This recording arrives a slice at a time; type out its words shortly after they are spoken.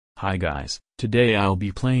Hi guys, today I'll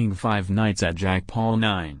be playing Five Nights at Jack Paul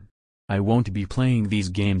 9. I won't be playing these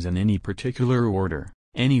games in any particular order.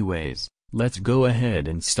 Anyways, let's go ahead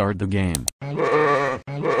and start the game.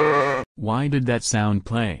 Why did that sound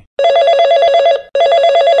play?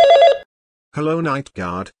 Hello Night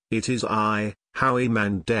Guard, it is I, Howie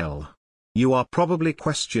Mandel. You are probably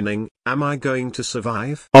questioning, am I going to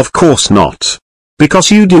survive? Of course not.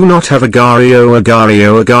 Because you do not have Agario.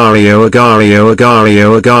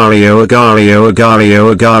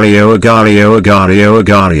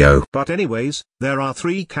 But anyways, there are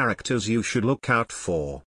three characters you should look out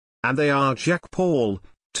for. And they are Jack Paul,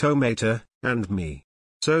 Tomato, and me.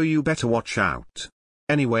 So you better watch out.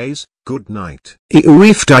 Anyways, good night.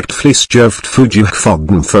 Uifdagt flisjövt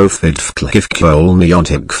fujukfogden fofidfklifkvol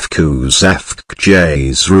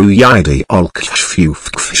neontigfkuzafkjays ruyidi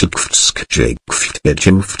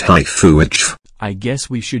olkfjufkskjigfjimfthaifuij. I guess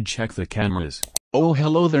we should check the cameras. Oh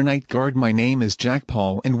hello there Night Guard, my name is Jack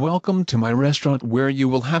Paul and welcome to my restaurant where you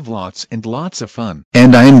will have lots and lots of fun.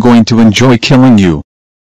 And I am going to enjoy killing you.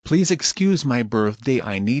 Please excuse my birthday,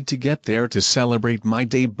 I need to get there to celebrate my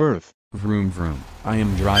day birth. Vroom vroom, I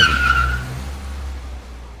am driving.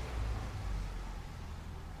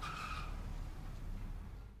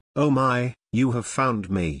 Oh my, you have found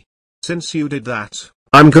me. Since you did that,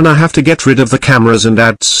 I'm gonna have to get rid of the cameras and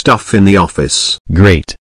add stuff in the office.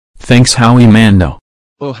 Great. Thanks Howie Mando.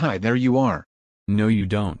 Oh hi, there you are. No you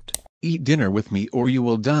don't. Eat dinner with me or you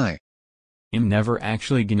will die. I'm never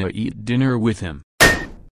actually gonna eat dinner with him.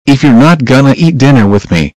 If you're not gonna eat dinner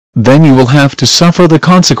with me, then you will have to suffer the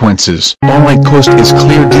consequences. Alright, coast is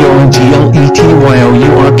clear.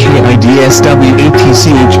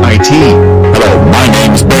 DONTLETYOURKIDSWATCHIT. Hello, my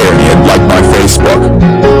name's Barry and like my Facebook.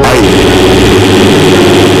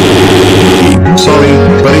 Sorry,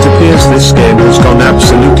 but it appears this game has gone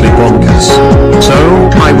absolutely bonkers. So,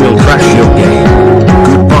 I will crash your game.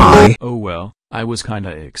 Goodbye. Oh well, I was kinda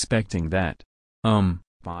expecting that. Bye.